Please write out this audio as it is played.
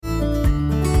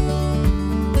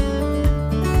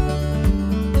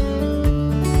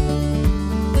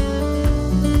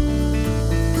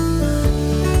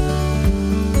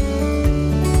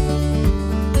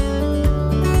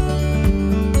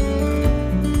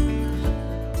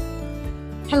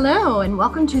Hello, and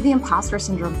welcome to the Imposter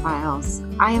Syndrome Files.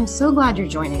 I am so glad you're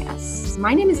joining us.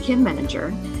 My name is Kim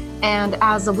Menninger, and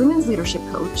as a women's leadership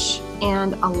coach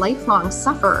and a lifelong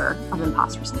sufferer of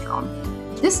imposter syndrome,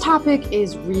 this topic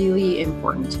is really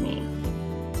important to me.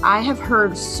 I have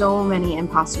heard so many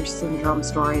imposter syndrome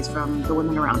stories from the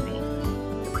women around me.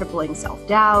 The crippling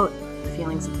self-doubt, the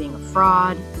feelings of being a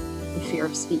fraud, the fear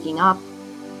of speaking up,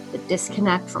 the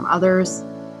disconnect from others.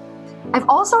 I've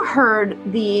also heard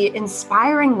the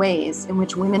inspiring ways in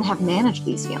which women have managed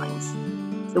these feelings,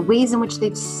 the ways in which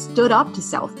they've stood up to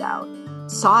self-doubt,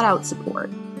 sought out support,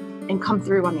 and come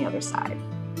through on the other side.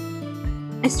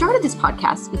 I started this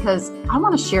podcast because I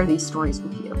want to share these stories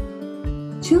with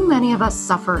you. Too many of us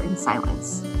suffer in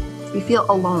silence. We feel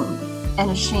alone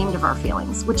and ashamed of our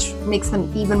feelings, which makes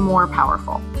them even more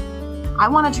powerful. I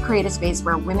wanted to create a space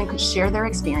where women could share their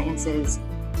experiences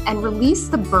and release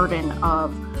the burden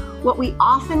of what we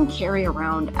often carry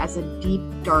around as a deep,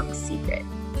 dark secret.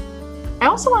 I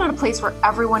also wanted a place where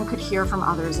everyone could hear from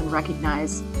others and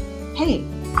recognize, hey,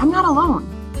 I'm not alone.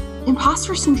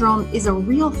 Imposter syndrome is a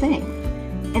real thing,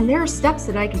 and there are steps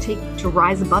that I can take to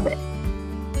rise above it.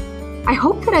 I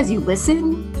hope that as you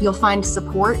listen, you'll find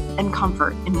support and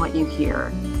comfort in what you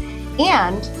hear.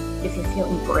 And if you're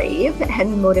feeling brave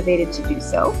and motivated to do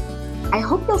so, I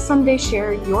hope you'll someday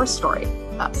share your story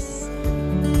with us.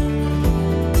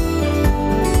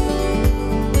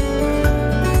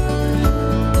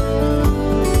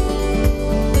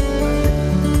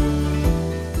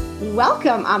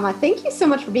 Welcome, Amma. Thank you so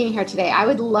much for being here today. I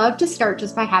would love to start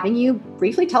just by having you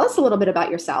briefly tell us a little bit about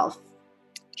yourself.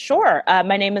 Sure.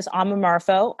 My name is Amma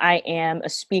Marfo. I am a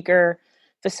speaker,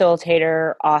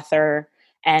 facilitator, author,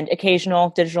 and occasional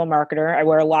digital marketer. I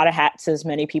wear a lot of hats, as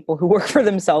many people who work for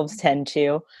themselves tend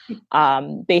to.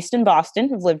 Based in Boston,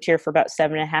 I've lived here for about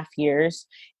 7.5 years,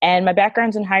 and my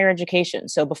background's in higher education.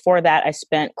 So before that, I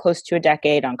spent close to a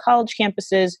decade on college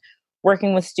campuses,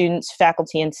 working with students,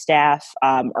 faculty, and staff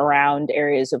around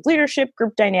areas of leadership,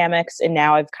 group dynamics, and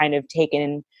now I've kind of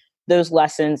taken those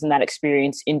lessons and that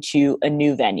experience into a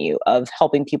new venue of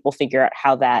helping people figure out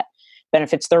how that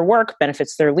benefits their work,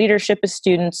 benefits their leadership as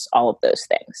students, all of those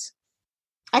things.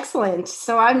 Excellent.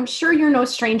 So I'm sure you're no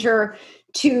stranger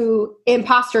to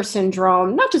imposter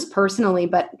syndrome, not just personally,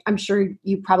 but I'm sure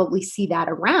you probably see that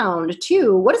around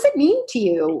too. What does it mean to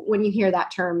you when you hear that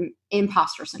term,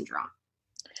 imposter syndrome?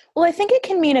 Well, I think it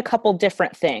can mean a couple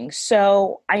different things.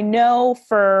 So I know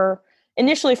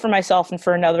initially for myself and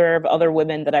for a number of other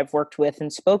women that I've worked with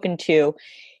and spoken to,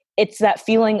 it's that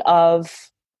feeling of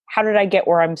how did I get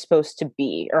where I'm supposed to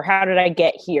be? Or how did I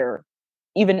get here?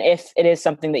 Even if it is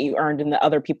something that you earned and that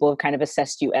other people have kind of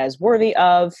assessed you as worthy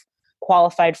of,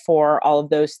 qualified for, all of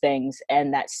those things.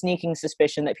 And that sneaking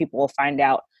suspicion that people will find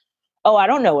out, oh, I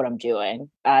don't know what I'm doing.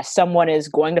 Someone is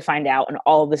going to find out and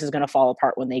all of this is going to fall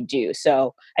apart when they do.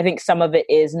 So I think some of it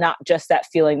is not just that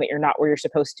feeling that you're not where you're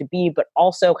supposed to be, but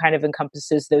also kind of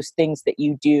encompasses those things that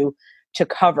you do to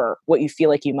cover what you feel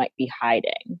like you might be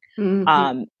hiding.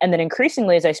 Mm-hmm. And then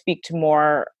increasingly, as I speak to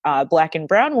more Black and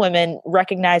brown women,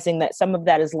 recognizing that some of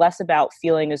that is less about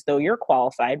feeling as though you're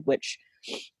qualified, which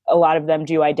a lot of them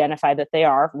do identify that they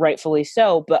are, rightfully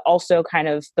so, but also kind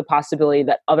of the possibility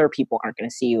that other people aren't going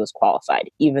to see you as qualified,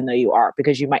 even though you are,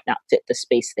 because you might not fit the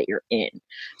space that you're in.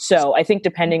 So I think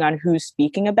depending on who's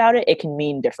speaking about it, it can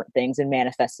mean different things and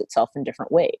manifest itself in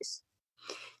different ways.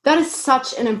 That is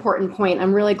such an important point.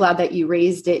 I'm really glad that you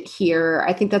raised it here.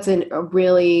 I think that's a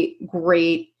really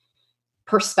great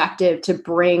perspective to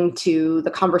bring to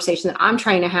the conversation that I'm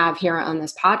trying to have here on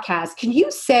this podcast. Can you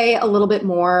say a little bit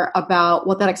more about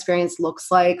what that experience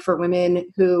looks like for women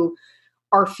who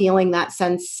are feeling that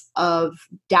sense of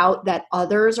doubt that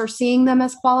others are seeing them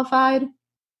as qualified?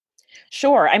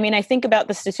 Sure. I mean, I think about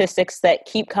the statistics that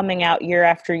keep coming out year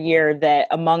after year that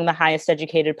among the highest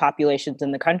educated populations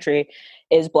in the country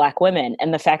is Black women.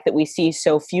 And the fact that we see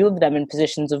so few of them in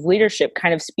positions of leadership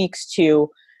kind of speaks to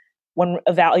when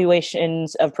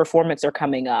evaluations of performance are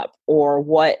coming up or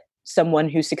what someone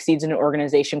who succeeds in an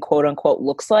organization, quote unquote,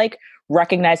 looks like,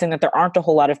 recognizing that there aren't a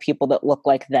whole lot of people that look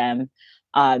like them.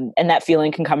 And that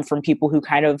feeling can come from people who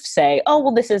kind of say, oh,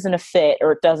 well, this isn't a fit,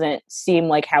 or it doesn't seem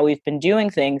like how we've been doing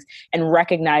things. And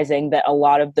recognizing that a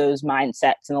lot of those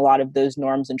mindsets and a lot of those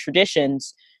norms and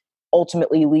traditions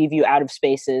ultimately leave you out of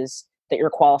spaces that you're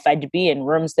qualified to be in,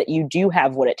 rooms that you do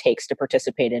have what it takes to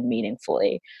participate in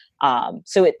meaningfully.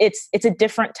 So it's a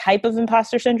different type of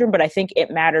imposter syndrome, but I think it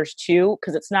matters too,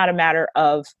 because it's not a matter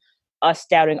of us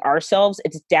doubting ourselves.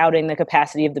 It's doubting the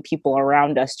capacity of the people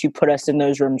around us to put us in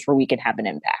those rooms where we can have an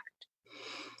impact.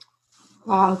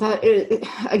 Wow,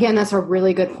 again, that's a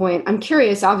really good point. I'm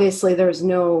curious, obviously there's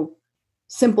no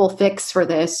simple fix for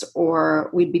this, or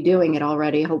we'd be doing it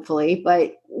already, hopefully.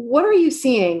 But what are you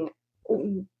seeing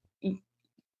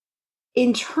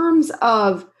in terms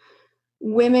of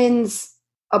women's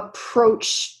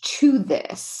approach to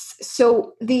this?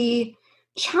 So the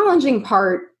challenging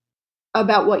part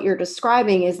about what you're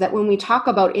describing is that when we talk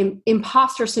about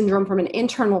imposter syndrome from an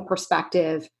internal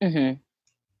perspective,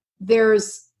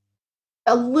 there's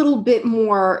a little bit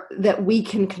more that we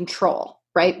can control,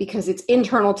 right? Because it's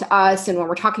internal to us. And when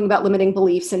we're talking about limiting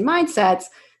beliefs and mindsets,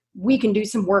 we can do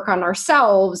some work on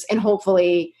ourselves and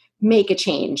hopefully make a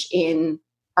change in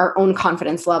our own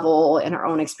confidence level and our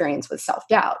own experience with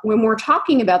self-doubt. When we're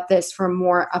talking about this from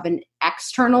more of an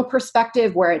external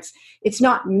perspective, where it's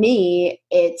not me,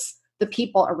 it's the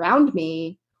people around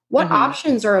me, what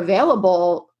options are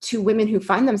available to women who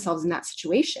find themselves in that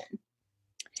situation?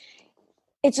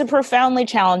 It's a profoundly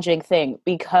challenging thing,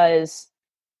 because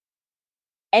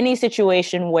any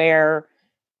situation where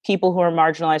people who are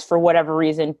marginalized for whatever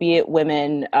reason, be it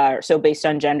women, so based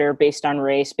on gender, based on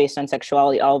race, based on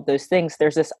sexuality, all of those things,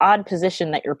 there's this odd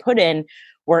position that you're put in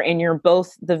wherein you're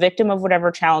both the victim of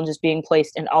whatever challenge is being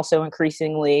placed and also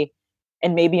increasingly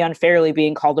and maybe unfairly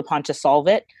being called upon to solve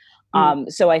it.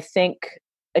 So I think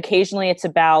occasionally it's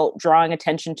about drawing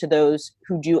attention to those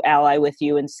who do ally with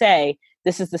you and say,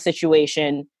 this is the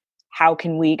situation. How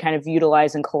can we kind of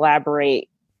utilize and collaborate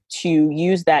to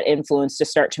use that influence to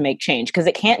start to make change? Because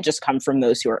it can't just come from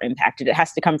those who are impacted. It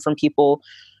has to come from people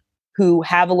who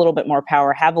have a little bit more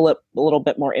power, have a little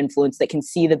bit more influence, that can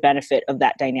see the benefit of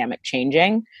that dynamic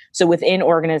changing. So within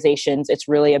organizations, it's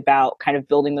really about kind of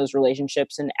building those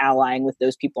relationships and allying with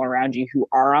those people around you who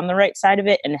are on the right side of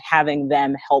it, and having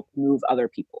them help move other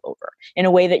people over in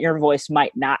a way that your voice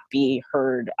might not be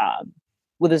heard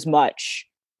with as much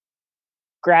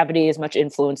gravity, as much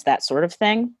influence, that sort of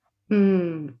thing.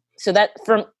 So that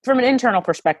from an internal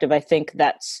perspective, I think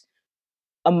that's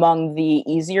among the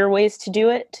easier ways to do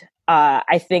it.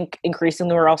 I think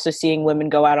increasingly we're also seeing women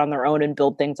go out on their own and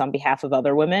build things on behalf of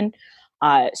other women.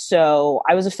 So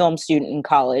I was a film student in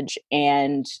college,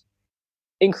 and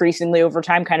increasingly over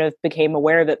time kind of became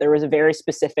aware that there was a very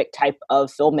specific type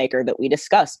of filmmaker that we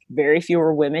discussed. Very few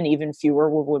were women, even fewer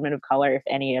were women of color, if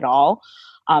any at all.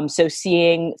 So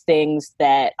seeing things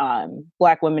that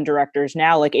Black women directors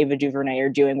now, like Ava DuVernay, are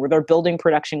doing, where they're building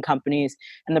production companies,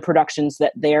 and the productions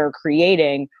that they're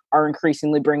creating are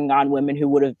increasingly bringing on women who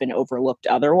would have been overlooked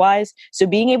otherwise. So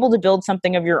being able to build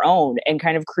something of your own and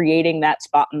kind of creating that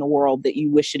spot in the world that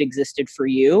you wish it existed for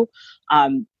you,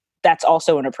 that's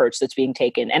also an approach that's being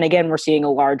taken. And again, we're seeing a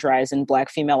large rise in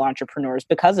Black female entrepreneurs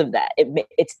because of that.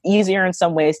 It's easier in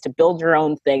some ways to build your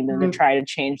own thing than to try to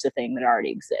change the thing that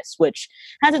already exists, which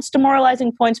has its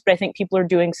demoralizing points, but I think people are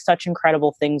doing such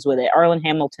incredible things with it. Arlen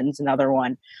Hamilton's another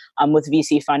one with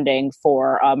VC funding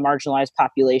for marginalized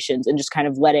populations, and just kind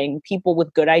of letting people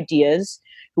with good ideas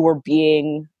who are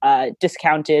being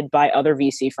discounted by other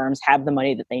VC firms have the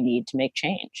money that they need to make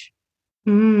change.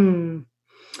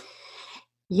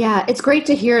 Yeah, it's great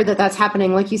to hear that that's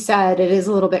happening. Like you said, it is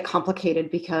a little bit complicated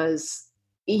because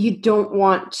you don't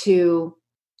want to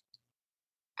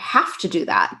have to do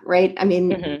that, right? I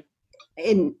mean,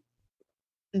 and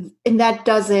that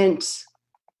doesn't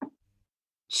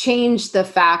change the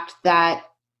fact that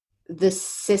the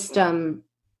system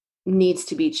needs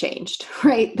to be changed,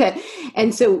 right?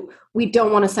 And so we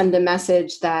don't want to send a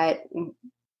message that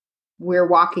we're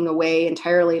walking away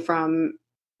entirely from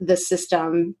the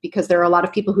system, because there are a lot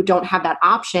of people who don't have that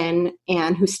option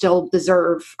and who still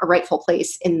deserve a rightful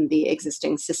place in the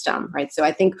existing system, right? So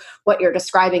I think what you're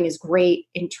describing is great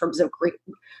in terms of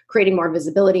creating more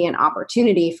visibility and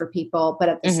opportunity for people. But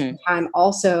at the same time,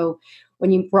 also, when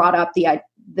you brought up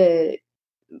the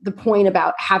point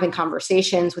about having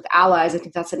conversations with allies, I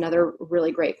think that's another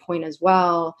really great point as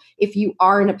well. If you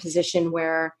are in a position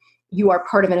where you are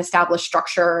part of an established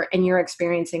structure and you're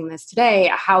experiencing this today,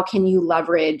 how can you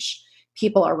leverage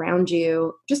people around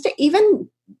you just to even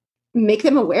make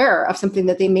them aware of something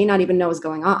that they may not even know is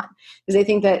going on? Because I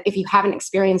think that if you haven't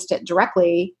experienced it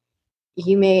directly,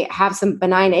 you may have some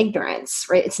benign ignorance,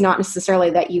 right? It's not necessarily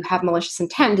that you have malicious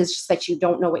intent, it's just that you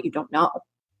don't know what you don't know.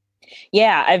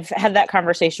 Yeah, I've had that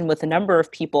conversation with a number of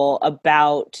people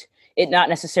about it not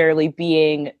necessarily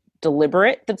being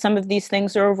deliberate that some of these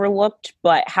things are overlooked,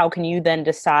 but how can you then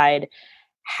decide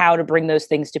how to bring those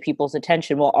things to people's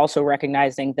attention while also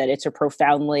recognizing that it's a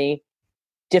profoundly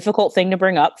difficult thing to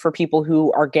bring up for people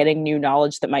who are getting new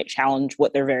knowledge that might challenge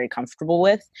what they're very comfortable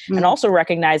with, and also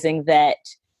recognizing that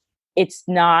it's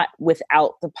not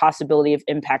without the possibility of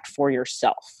impact for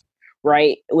yourself,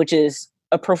 right? Which is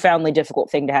a profoundly difficult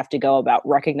thing to have to go about,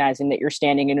 recognizing that you're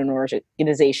standing in an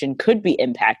organization could be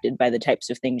impacted by the types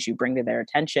of things you bring to their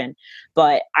attention.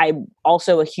 But I'm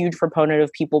also a huge proponent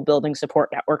of people building support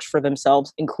networks for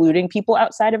themselves, including people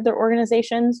outside of their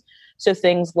organizations. So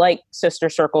things like sister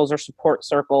circles or support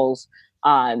circles,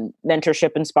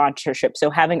 mentorship and sponsorship. So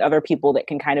having other people that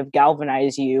can kind of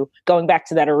galvanize you, going back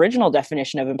to that original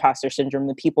definition of imposter syndrome,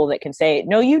 the people that can say,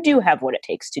 no, you do have what it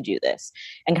takes to do this,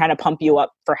 and kind of pump you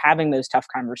up for having those tough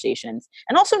conversations.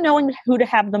 And also knowing who to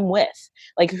have them with,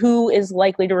 like who is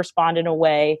likely to respond in a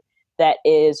way that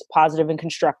is positive and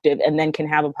constructive, and then can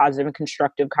have a positive and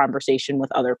constructive conversation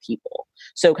with other people.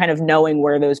 So kind of knowing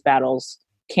where those battles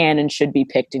can and should be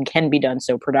picked and can be done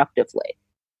so productively.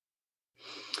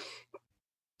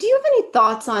 Do you have any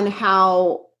thoughts on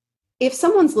how, if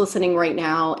someone's listening right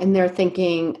now and they're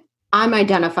thinking, I'm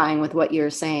identifying with what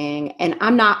you're saying and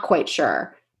I'm not quite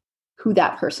sure who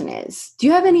that person is, do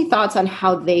you have any thoughts on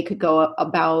how they could go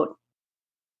about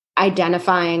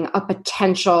identifying a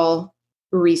potential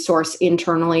resource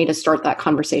internally to start that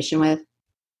conversation with?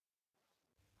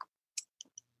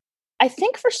 I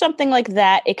think for something like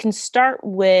that, it can start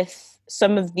with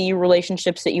some of the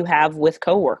relationships that you have with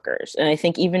coworkers. And I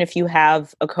think even if you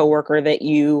have a coworker that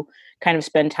you kind of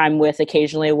spend time with,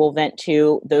 occasionally will vent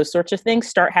to, those sorts of things,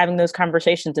 start having those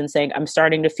conversations and saying, I'm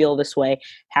starting to feel this way.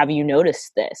 Have you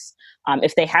noticed this?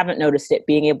 If they haven't noticed it,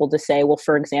 being able to say, well,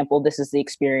 for example, this is the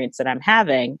experience that I'm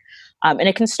having. And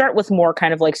it can start with more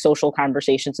kind of like social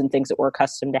conversations and things that we're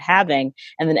accustomed to having.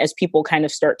 And then as people kind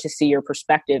of start to see your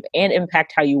perspective and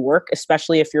impact how you work,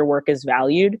 especially if your work is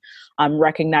valued,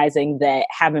 recognizing that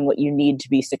having what you need to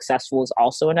be successful is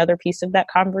also another piece of that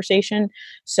conversation.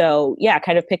 So yeah,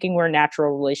 kind of picking where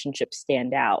natural relationships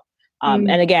stand out.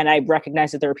 And again, I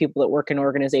recognize that there are people that work in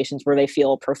organizations where they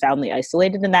feel profoundly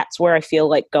isolated, and that's where I feel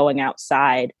like going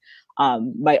outside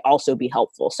might also be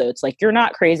helpful. So it's like, you're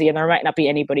not crazy and there might not be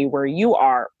anybody where you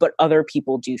are, but other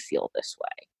people do feel this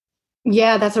way.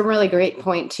 Yeah, that's a really great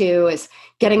point too, is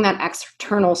getting that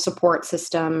external support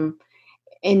system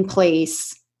in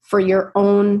place for your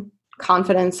own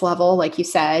confidence level, like you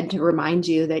said, to remind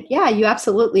you that, yeah, you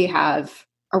absolutely have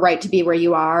a right to be where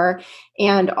you are,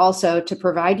 and also to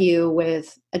provide you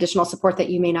with additional support that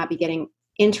you may not be getting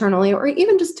internally, or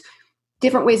even just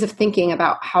different ways of thinking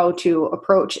about how to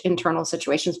approach internal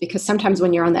situations. Because sometimes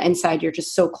when you're on the inside, you're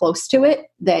just so close to it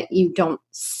that you don't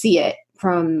see it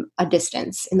from a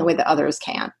distance in the way that others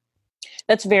can.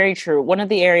 That's very true. One of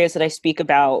the areas that I speak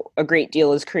about a great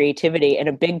deal is creativity. And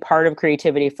a big part of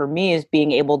creativity for me is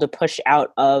being able to push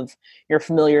out of your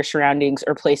familiar surroundings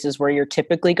or places where you're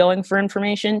typically going for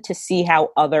information to see how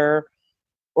other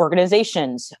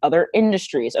organizations, other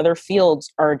industries, other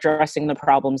fields are addressing the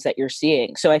problems that you're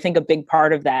seeing. So I think a big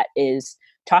part of that is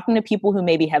talking to people who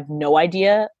maybe have no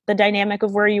idea the dynamic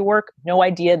of where you work, no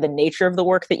idea the nature of the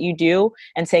work that you do,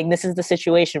 and saying, this is the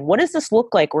situation. What does this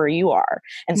look like where you are?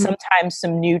 And sometimes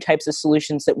some new types of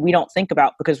solutions that we don't think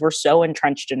about because we're so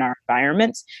entrenched in our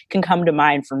environments can come to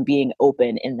mind from being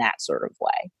open in that sort of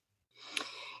way.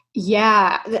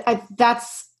 Yeah,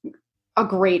 that's a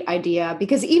great idea,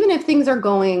 because even if things are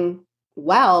going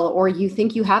well, or you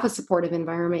think you have a supportive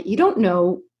environment, you don't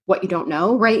know what you don't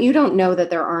know, right? You don't know that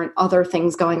there aren't other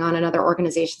things going on in other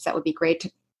organizations that would be great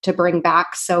to bring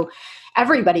back. So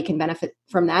everybody can benefit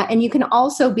from that. And you can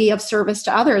also be of service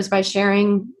to others by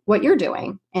sharing what you're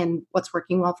doing and what's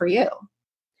working well for you.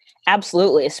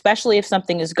 Absolutely. Especially if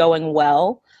something is going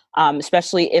well,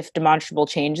 especially if demonstrable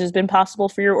change has been possible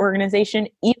for your organization.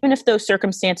 Even if those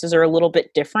circumstances are a little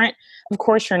bit different, of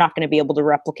course, you're not going to be able to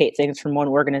replicate things from one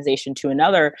organization to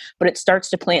another, but it starts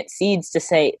to plant seeds to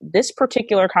say, this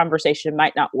particular conversation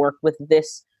might not work with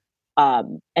this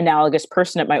analogous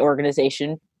person at my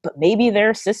organization, but maybe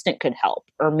their assistant could help,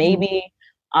 or maybe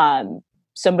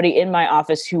somebody in my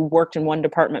office who worked in one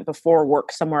department before,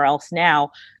 works somewhere else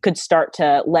now, could start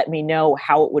to let me know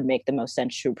how it would make the most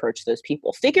sense to approach those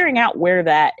people. Figuring out where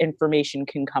that information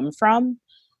can come from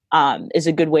is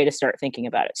a good way to start thinking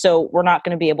about it. So we're not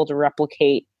going to be able to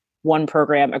replicate one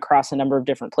program across a number of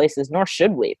different places, nor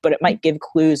should we, but it might give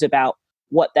clues about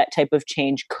what that type of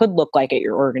change could look like at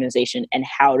your organization and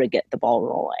how to get the ball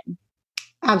rolling.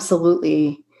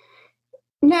 Absolutely.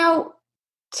 Now,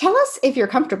 tell us, if you're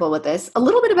comfortable with this, a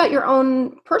little bit about your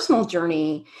own personal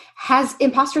journey. Has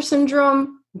imposter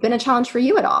syndrome been a challenge for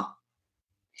you at all?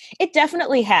 It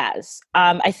definitely has.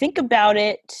 I think about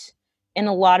it in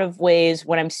a lot of ways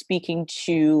when I'm speaking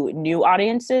to new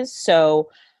audiences. So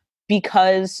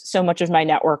because so much of my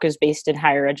network is based in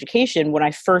higher education, when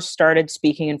I first started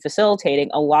speaking and facilitating,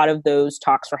 a lot of those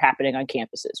talks were happening on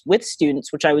campuses with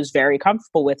students, which I was very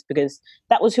comfortable with because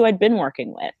that was who I'd been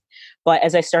working with. But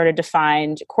as I started to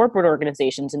find corporate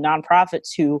organizations and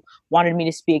nonprofits who wanted me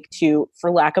to speak to, for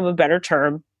lack of a better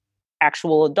term,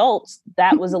 actual adults,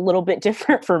 that was a little bit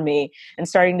different for me. And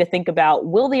starting to think about,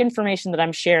 will the information that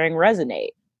I'm sharing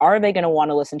resonate? Are they going to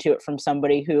want to listen to it from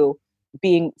somebody who,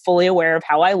 being fully aware of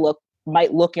how I look,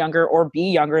 might look younger or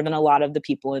be younger than a lot of the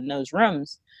people in those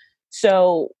rooms?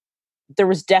 So there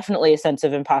was definitely a sense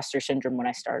of imposter syndrome when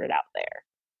I started out there.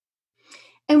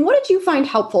 And what did you find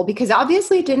helpful? Because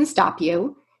obviously it didn't stop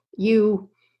you. You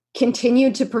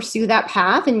continued to pursue that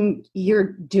path and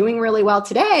you're doing really well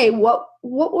today. What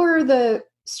were the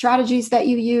strategies that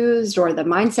you used or the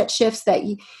mindset shifts that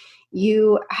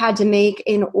you had to make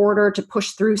in order to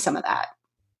push through some of that?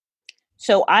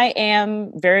 So I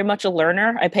am very much a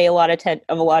learner. I pay a lot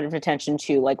of attention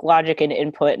to like logic and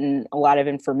input and a lot of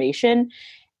information.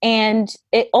 And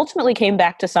it ultimately came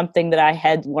back to something that I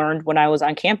had learned when I was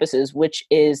on campuses, which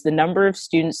is the number of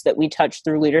students that we touch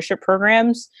through leadership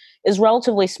programs is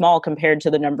relatively small compared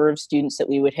to the number of students that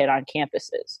we would hit on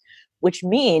campuses, which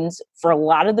means for a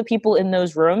lot of the people in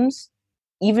those rooms,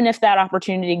 even if that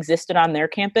opportunity existed on their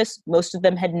campus, most of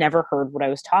them had never heard what I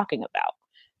was talking about.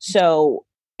 So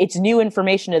it's new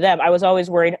information to them. I was always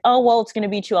worried, oh, well, it's going to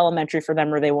be too elementary for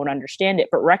them or they won't understand it.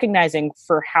 But recognizing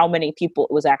for how many people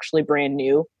it was actually brand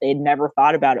new, they'd never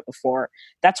thought about it before.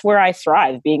 That's where I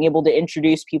thrive, being able to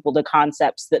introduce people to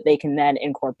concepts that they can then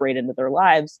incorporate into their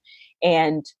lives.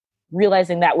 And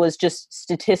realizing that was just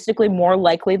statistically more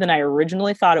likely than I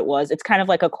originally thought it was. It's kind of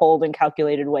like a cold and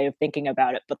calculated way of thinking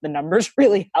about it, but the numbers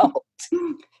really helped.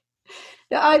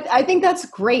 I think that's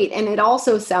great. And it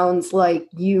also sounds like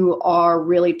you are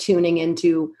really tuning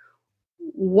into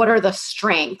what are the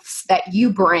strengths that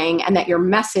you bring and that your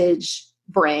message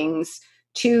brings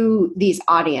to these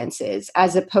audiences,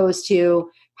 as opposed to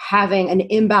having an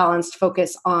imbalanced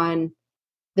focus on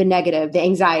the negative, the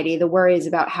anxiety, the worries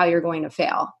about how you're going to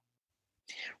fail.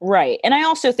 Right. And I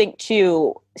also think,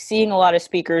 too, seeing a lot of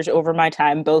speakers over my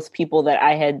time, both people that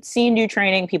I had seen do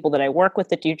training, people that I work with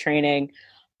that do training,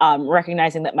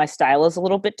 recognizing that my style is a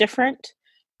little bit different.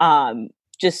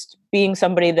 Just being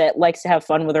somebody that likes to have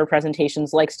fun with her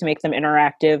presentations, likes to make them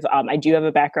interactive. I do have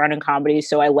a background in comedy,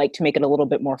 so I like to make it a little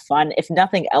bit more fun. If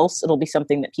nothing else, it'll be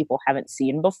something that people haven't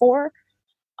seen before.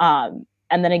 And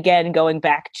then again, going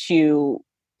back to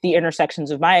the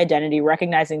intersections of my identity,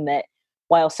 recognizing that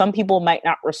while some people might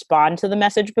not respond to the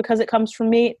message because it comes from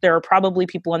me, there are probably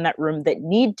people in that room that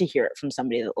need to hear it from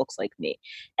somebody that looks like me.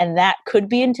 And that could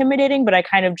be intimidating, but I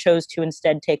kind of chose to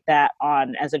instead take that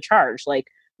on as a charge. Like,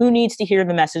 who needs to hear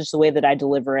the message the way that I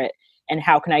deliver it? And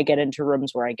how can I get into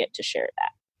rooms where I get to share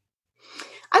that?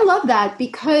 I love that,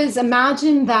 because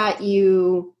imagine that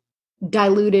you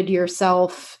diluted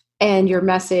yourself and your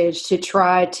message to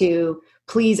try to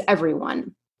please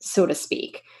everyone, so to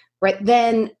speak, right?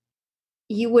 Then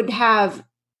you would have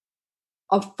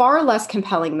a far less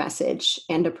compelling message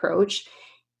and approach,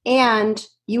 and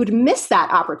you would miss that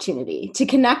opportunity to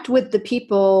connect with the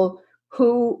people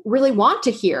who really want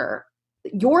to hear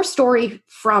your story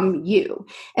from you.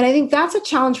 And I think that's a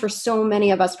challenge for so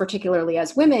many of us, particularly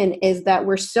as women, is that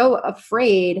we're so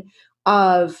afraid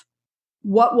of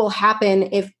what will happen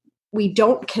if we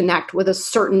don't connect with a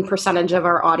certain percentage of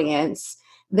our audience,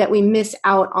 that we miss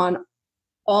out on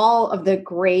all of the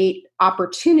great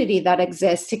opportunity that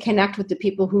exists to connect with the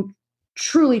people who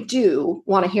truly do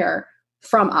want to hear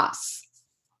from us.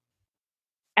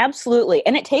 Absolutely.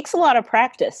 And it takes a lot of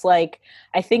practice. Like,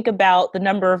 I think about the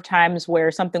number of times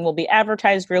where something will be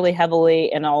advertised really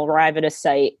heavily and I'll arrive at a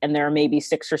site and there are maybe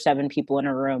 6 or 7 people in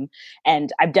a room.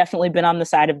 And I've definitely been on the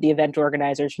side of the event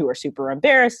organizers who are super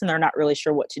embarrassed and they're not really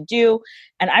sure what to do.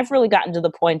 And I've really gotten to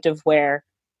the point of where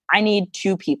I need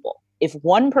 2 people. If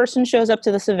one person shows up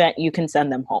to this event, you can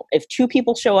send them home. If 2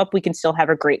 people show up, we can still have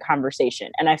a great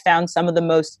conversation. And I found some of the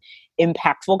most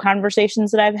impactful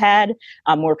conversations that I've had,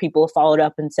 where people have followed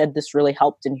up and said, this really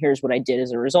helped and here's what I did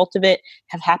as a result of it,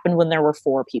 have happened when there were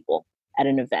 4 people at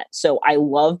an event. So I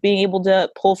love being able to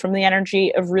pull from the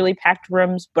energy of really packed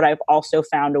rooms, but I've also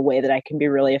found a way that I can be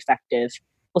really effective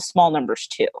with small numbers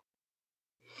too.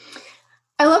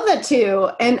 I love that too.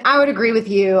 And I would agree with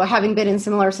you, having been in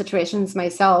similar situations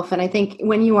myself. And I think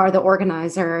when you are the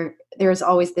organizer, there's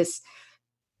always this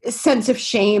sense of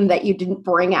shame that you didn't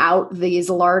bring out these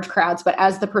large crowds. But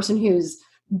as the person who's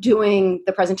doing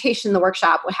the presentation, the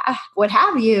workshop, what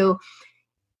have you,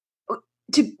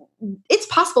 it's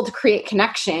possible to create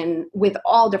connection with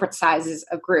all different sizes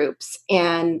of groups.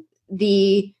 And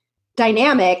the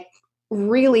dynamic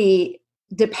really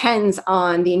depends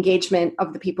on the engagement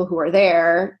of the people who are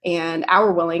there and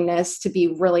our willingness to be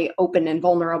really open and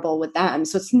vulnerable with them.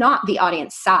 So it's not the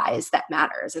audience size that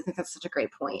matters. I think that's such a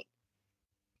great point.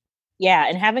 Yeah,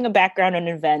 and having a background in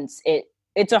events,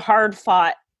 it's a hard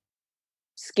fought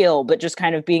skill, but just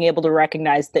kind of being able to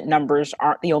recognize that numbers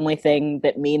aren't the only thing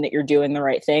that mean that you're doing the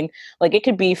right thing. Like it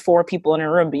could be 4 people in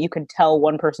a room, but you can tell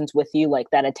one person's with you, like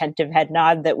that attentive head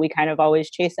nod that we kind of always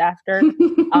chase after.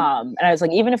 And I was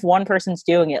like, even if one person's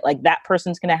doing it, like that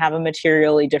person's going to have a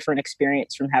materially different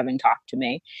experience from having talked to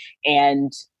me.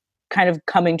 And kind of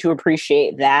coming to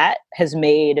appreciate that has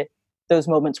made those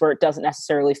moments where it doesn't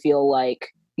necessarily feel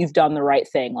like you've done the right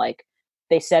thing. Like,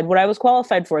 they said what I was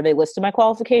qualified for. They listed my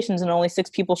qualifications and only 6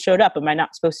 people showed up. Am I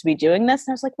not supposed to be doing this?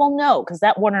 And I was like, well, no, because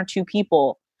that 1 or 2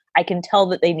 people, I can tell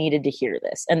that they needed to hear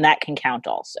this, and that can count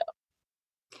also.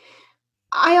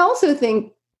 I also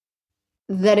think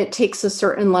that it takes a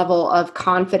certain level of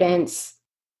confidence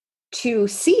to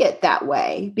see it that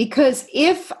way, because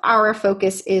if our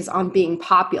focus is on being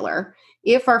popular,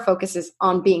 if our focus is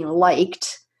on being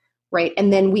liked, right,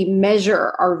 and then we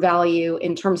measure our value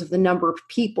in terms of the number of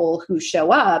people who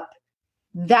show up,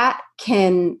 that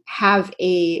can have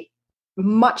a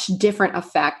much different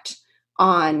effect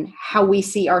on how we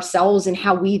see ourselves and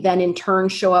how we then in turn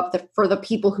show up for the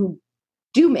people who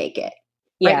do make it.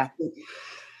 Right? Yeah.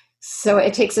 So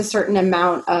it takes a certain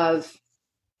amount of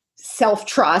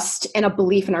self-trust and a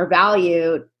belief in our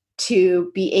value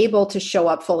to be able to show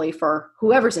up fully for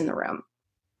whoever's in the room.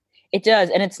 It does.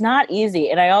 And it's not easy.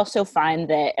 And I also find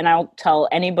that, and I'll tell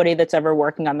anybody that's ever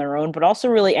working on their own, but also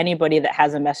really anybody that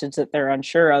has a message that they're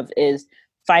unsure of, is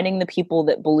finding the people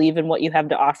that believe in what you have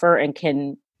to offer and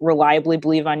can reliably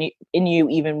believe in you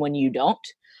even when you don't.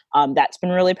 That's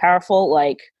been really powerful.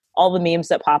 Like all the memes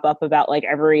that pop up about like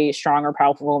every strong or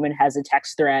powerful woman has a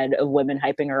text thread of women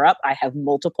hyping her up. I have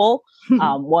multiple.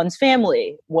 One's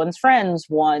family, one's friends,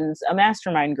 one's a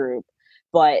mastermind group.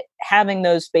 But having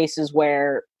those spaces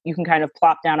where you can kind of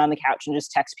plop down on the couch and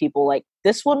just text people like,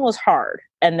 this one was hard.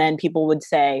 And then people would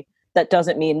say, that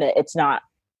doesn't mean that it's not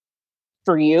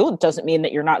for you. It doesn't mean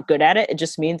that you're not good at it. It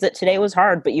just means that today was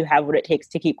hard, but you have what it takes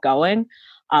to keep going.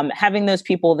 Having those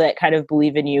people that kind of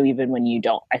believe in you even when you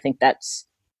don't, I think that's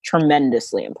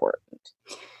tremendously important.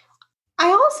 I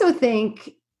also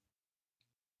think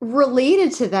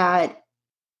related to that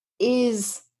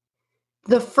is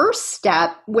the first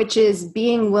step, which is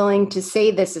being willing to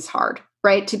say this is hard,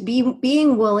 right? To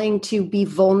being willing to be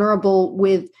vulnerable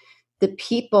with the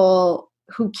people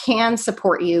who can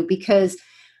support you. Because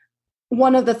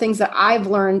one of the things that I've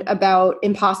learned about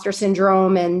imposter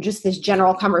syndrome and just this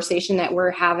general conversation that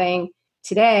we're having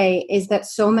today is that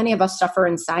so many of us suffer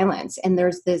in silence. And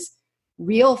there's this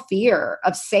real fear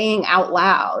of saying out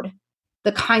loud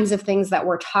the kinds of things that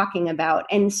we're talking about.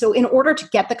 And so in order to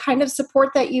get the kind of support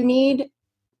that you need,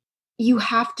 you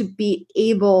have to be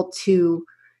able to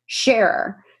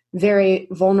share very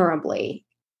vulnerably.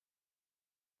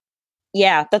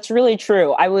 Yeah, that's really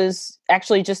true. I was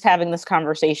actually just having this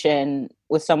conversation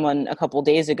with someone a couple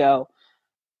days ago.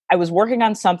 I was working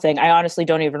on something. I honestly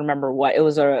don't even remember what. It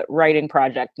was a writing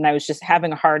project, and I was just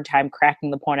having a hard time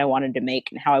cracking the point I wanted to make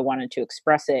and how I wanted to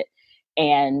express it.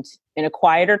 And in a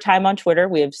quieter time on Twitter,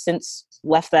 we have since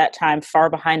left that time far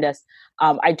behind us.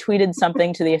 I tweeted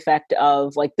something to the effect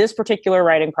of like, this particular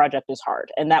writing project is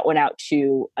hard. And that went out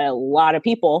to a lot of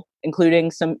people,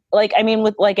 including some, like, I mean,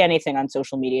 with like anything on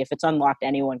social media, if it's unlocked,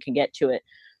 anyone can get to it.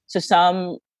 So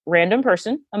some random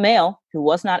person, a male who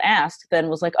was not asked, then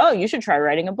was like, oh, you should try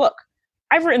writing a book.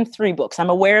 I've written 3 books. I'm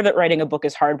aware that writing a book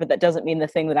is hard, but that doesn't mean the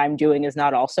thing that I'm doing is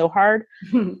not also hard.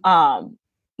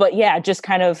 But yeah, just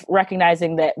kind of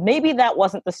recognizing that maybe that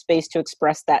wasn't the space to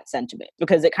express that sentiment,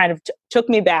 because it kind of took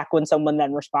me back when someone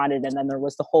then responded. And then there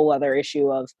was the whole other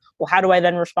issue of, well, how do I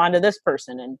then respond to this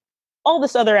person? And all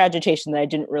this other agitation that I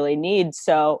didn't really need.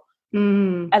 So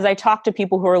as I talk to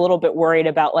people who are a little bit worried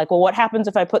about like, well, what happens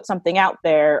if I put something out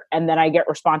there and then I get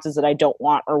responses that I don't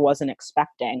want or wasn't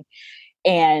expecting?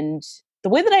 And the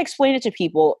way that I explain it to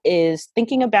people is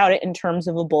thinking about it in terms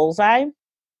of a bullseye,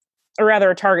 or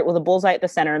rather a target with a bullseye at the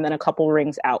center and then a couple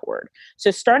rings outward. So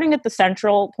starting at the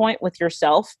central point with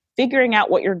yourself, figuring out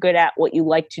what you're good at, what you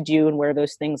like to do, and where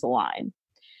those things align.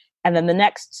 And then the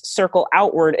next circle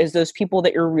outward is those people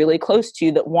that you're really close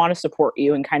to that want to support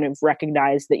you and kind of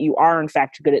recognize that you are in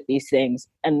fact good at these things,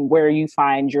 and where you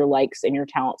find your likes and your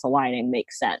talents aligning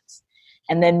makes sense.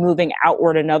 And then moving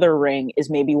outward another ring is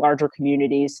maybe larger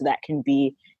communities. So that can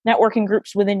be networking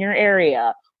groups within your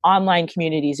area, online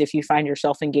communities if you find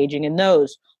yourself engaging in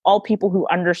those, all people who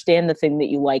understand the thing that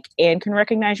you like and can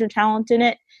recognize your talent in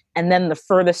it. And then the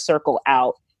furthest circle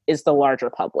out is the larger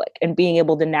public, and being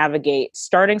able to navigate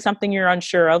starting something you're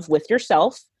unsure of with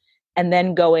yourself and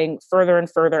then going further and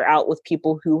further out with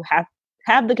people who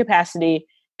have the capacity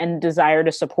and desire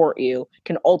to support you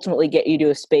can ultimately get you to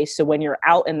a space. So when you're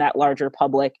out in that larger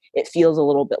public, it feels a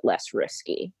little bit less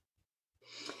risky.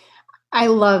 I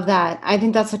love that. I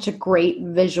think that's such a great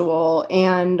visual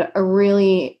and a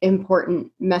really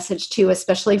important message too,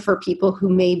 especially for people who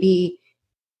may be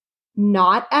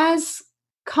not as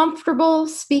comfortable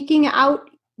speaking out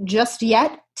just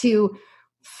yet, to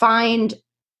find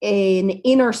an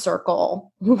inner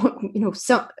circle,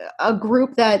 a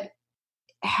group that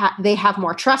they have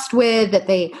more trust with, that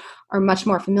they are much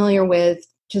more familiar with,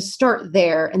 to start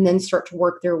there and then start to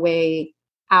work their way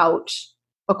out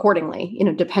accordingly,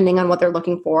 depending on what they're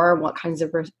looking for, what kinds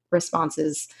of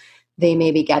responses they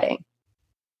may be getting.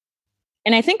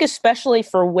 And I think especially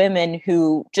for women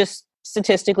who, just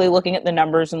statistically looking at the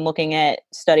numbers and looking at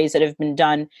studies that have been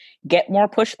done, get more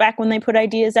pushback when they put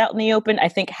ideas out in the open. I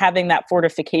think having that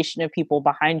fortification of people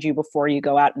behind you before you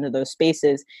go out into those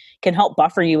spaces can help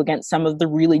buffer you against some of the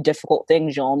really difficult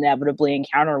things you'll inevitably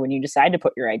encounter when you decide to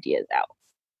put your ideas out.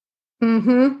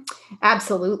 Mm-hmm.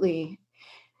 Absolutely.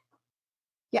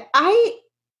 Yeah, I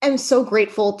am so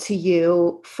grateful to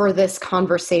you for this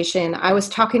conversation. I was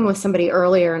talking with somebody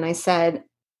earlier and I said,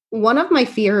 one of my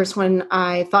fears when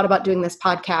I thought about doing this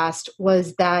podcast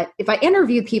was that if I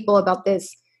interviewed people about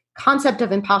this concept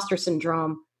of imposter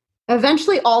syndrome,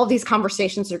 eventually all of these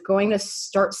conversations are going to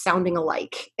start sounding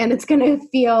alike. And it's going to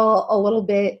feel a little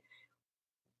bit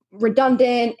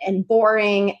redundant and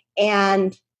boring.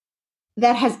 And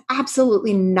that has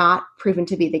absolutely not proven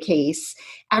to be the case.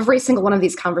 Every single one of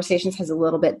these conversations has been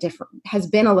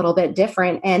a little bit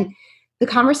different. And the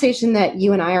conversation that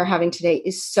you and I are having today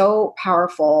is so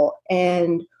powerful,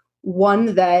 and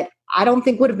one that I don't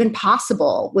think would have been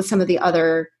possible with some of the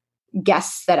other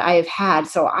guests that I have had.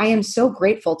 So I am so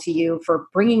grateful to you for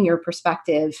bringing your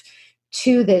perspective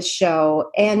to this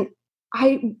show. And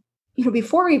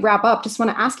before we wrap up, just want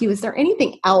to ask you, is there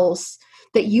anything else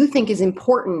that you think is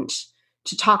important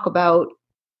to talk about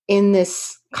in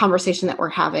this conversation that we're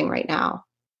having right now?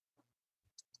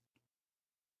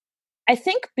 I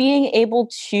think being able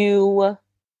to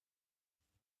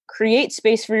create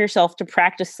space for yourself to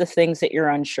practice the things that you're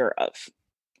unsure of.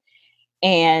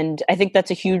 And I think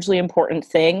that's a hugely important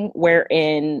thing,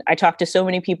 wherein I talk to so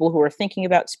many people who are thinking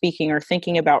about speaking or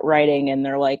thinking about writing, and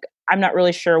they're like, I'm not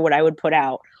really sure what I would put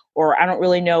out, or I don't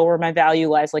really know where my value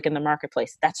lies, like in the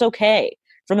marketplace. That's okay.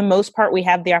 For the most part, we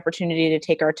have the opportunity to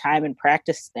take our time and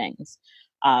practice things.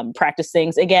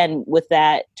 Again, with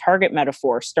that target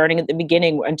metaphor, starting at the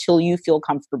beginning until you feel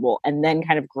comfortable, and then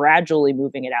kind of gradually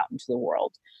moving it out into the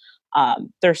world.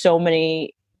 There's so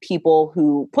many people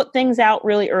who put things out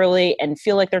really early and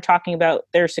feel like they're talking about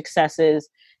their successes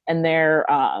and their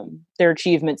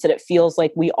achievements, that it feels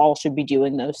like we all should be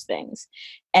doing those things.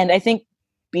 And I think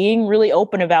being really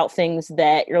open about things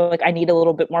that you're like, I need a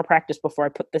little bit more practice before I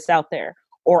put this out there.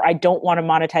 Or I don't want to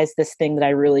monetize this thing that I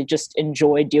really just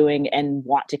enjoy doing and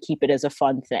want to keep it as a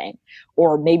fun thing.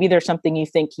 Or maybe there's something you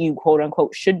think you quote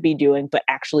unquote should be doing, but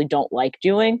actually don't like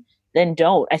doing, then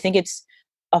don't. I think it's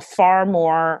a far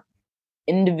more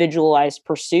individualized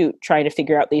pursuit, trying to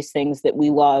figure out these things that we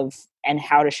love and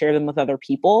how to share them with other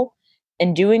people.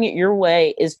 And doing it your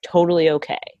way is totally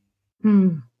okay.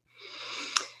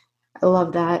 I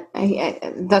love that.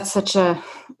 That's such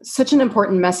an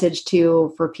important message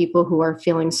too, for people who are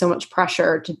feeling so much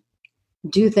pressure to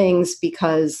do things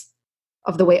because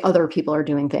of the way other people are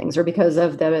doing things, or because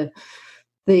of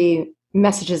the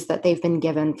messages that they've been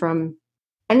given from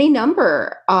any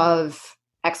number of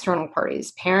external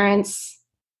parties, parents,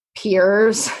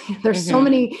 peers. There's so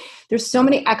many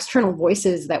external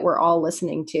voices that we're all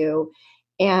listening to.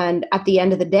 And at the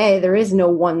end of the day, there is no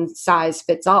one size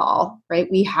fits all, right?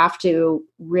 We have to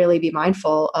really be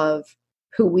mindful of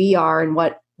who we are and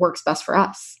what works best for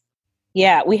us.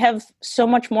 Yeah, we have so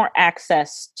much more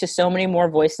access to so many more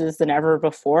voices than ever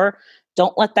before.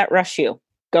 Don't let that rush you.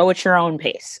 Go at your own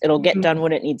pace. It'll get done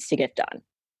when it needs to get done.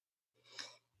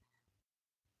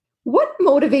 What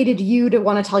motivated you to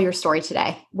want to tell your story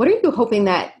today? What are you hoping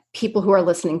that people who are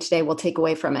listening today will take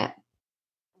away from it?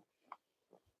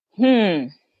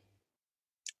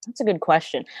 That's a good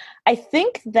question. I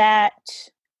think that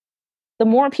the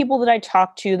more people that I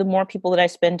talk to, the more people that I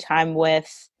spend time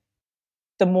with,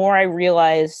 the more I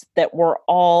realize that we're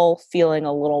all feeling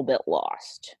a little bit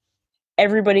lost.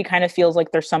 Everybody kind of feels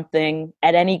like there's something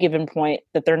at any given point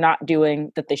that they're not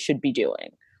doing that they should be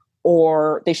doing,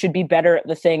 or they should be better at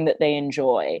the thing that they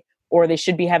enjoy, or they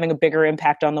should be having a bigger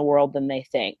impact on the world than they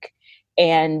think.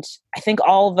 And I think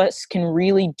all of us can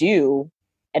really do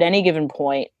at any given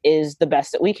point is the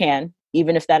best that we can,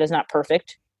 even if that is not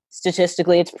perfect.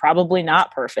 Statistically, it's probably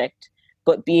not perfect,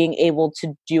 but being able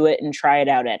to do it and try it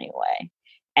out anyway.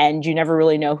 And you never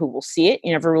really know who will see it.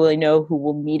 You never really know who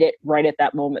will need it right at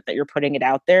that moment that you're putting it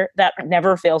out there. That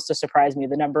never fails to surprise me,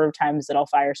 the number of times that I'll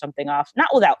fire something off, not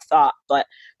without thought, but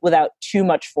without too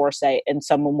much foresight. And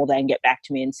someone will then get back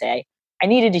to me and say, I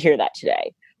needed to hear that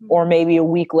today. Or maybe a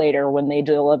week later when they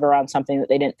deliver on something that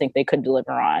they didn't think they could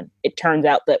deliver on, it turns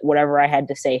out that whatever I had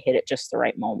to say hit at just the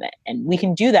right moment. And we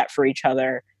can do that for each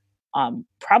other,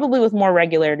 probably with more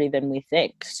regularity than we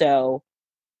think. So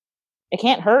it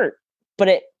can't hurt, but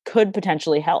it could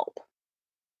potentially help.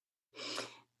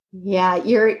 Yeah,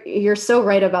 you're so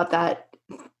right about that.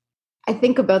 I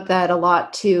think about that a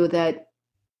lot too, that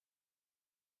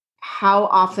how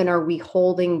often are we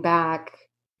holding back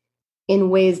in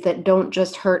ways that don't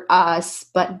just hurt us,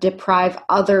 but deprive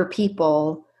other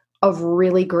people of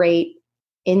really great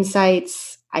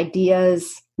insights,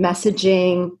 ideas,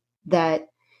 messaging that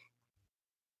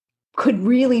could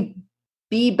really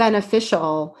be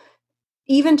beneficial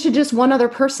even to just one other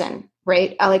person,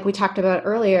 right? Like we talked about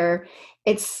earlier,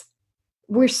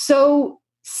 we're so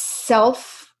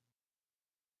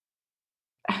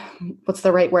what's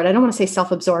the right word? I don't want to say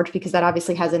self-absorbed because that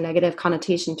obviously has a negative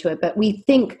connotation to it, but we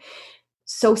think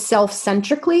so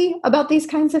self-centrically about these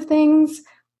kinds of things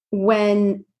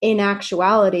when in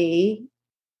actuality,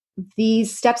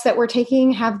 these steps that we're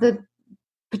taking have the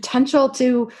potential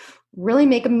to really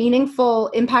make a meaningful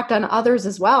impact on others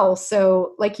as well.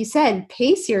 So like you said,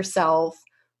 pace yourself,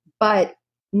 but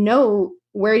know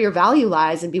where your value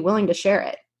lies and be willing to share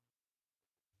it.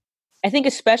 I think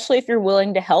especially if you're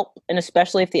willing to help, and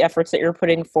especially if the efforts that you're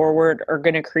putting forward are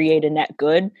going to create a net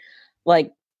good,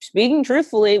 like speaking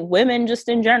truthfully, women just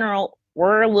in general,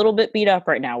 we're a little bit beat up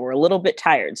right now. We're a little bit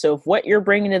tired. So if what you're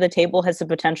bringing to the table has the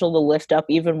potential to lift up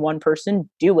even one person,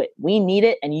 do it. We need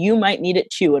it, and you might need it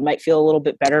too, and might feel a little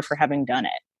bit better for having done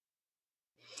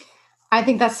it. I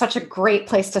think that's such a great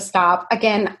place to stop.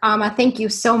 Again, Amma, thank you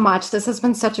so much. This has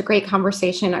been such a great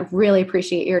conversation. I really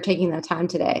appreciate your taking the time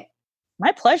today.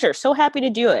 My pleasure. So happy to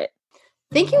do it.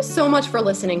 Thank you so much for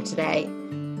listening today.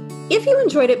 If you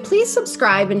enjoyed it, please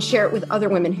subscribe and share it with other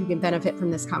women who can benefit from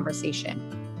this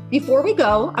conversation. Before we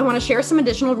go, I want to share some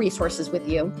additional resources with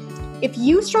you. If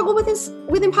you struggle with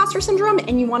imposter syndrome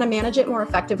and you want to manage it more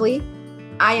effectively,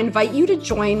 I invite you to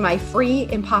join my free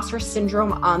Imposter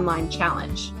Syndrome online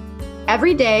challenge.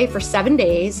 Every day for 7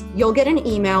 days, you'll get an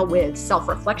email with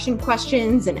self-reflection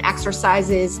questions and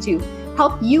exercises to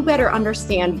help you better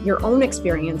understand your own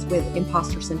experience with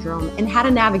imposter syndrome and how to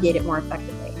navigate it more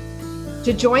effectively.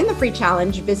 To join the free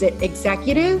challenge, visit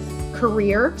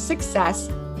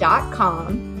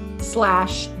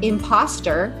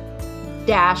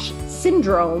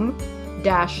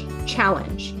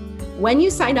executivecareersuccess.com/imposter-syndrome-challenge. When you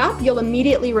sign up, you'll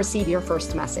immediately receive your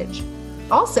first message.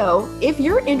 Also, if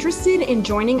you're interested in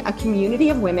joining a community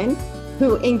of women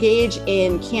who engage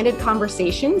in candid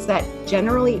conversations that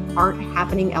generally aren't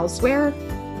happening elsewhere,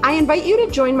 I invite you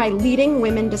to join my Leading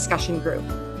Women discussion group.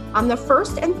 On the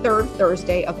first and third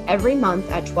Thursday of every month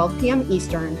at 12 p.m.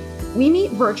 Eastern, we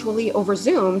meet virtually over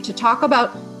Zoom to talk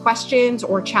about questions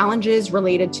or challenges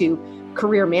related to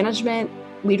career management,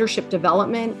 leadership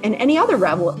development, and any other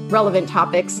relevant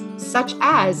topics such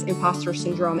as imposter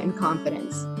syndrome and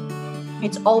confidence.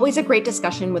 It's always a great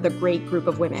discussion with a great group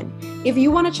of women. If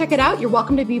you want to check it out, you're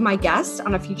welcome to be my guest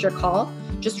on a future call.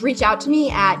 Just reach out to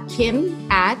me at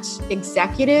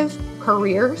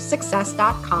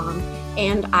kim@executivecareersuccess.com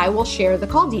and I will share the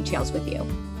call details with you.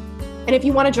 And if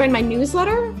you want to join my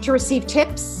newsletter to receive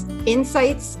tips,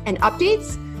 insights, and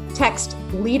updates, text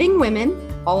Leading Women,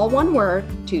 all one word,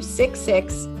 to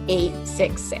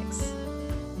 66866.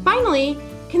 Finally,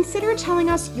 consider telling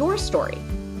us your story.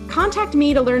 Contact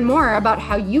me to learn more about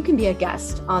how you can be a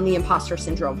guest on the Imposter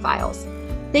Syndrome Files.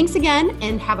 Thanks again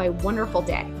and have a wonderful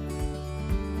day.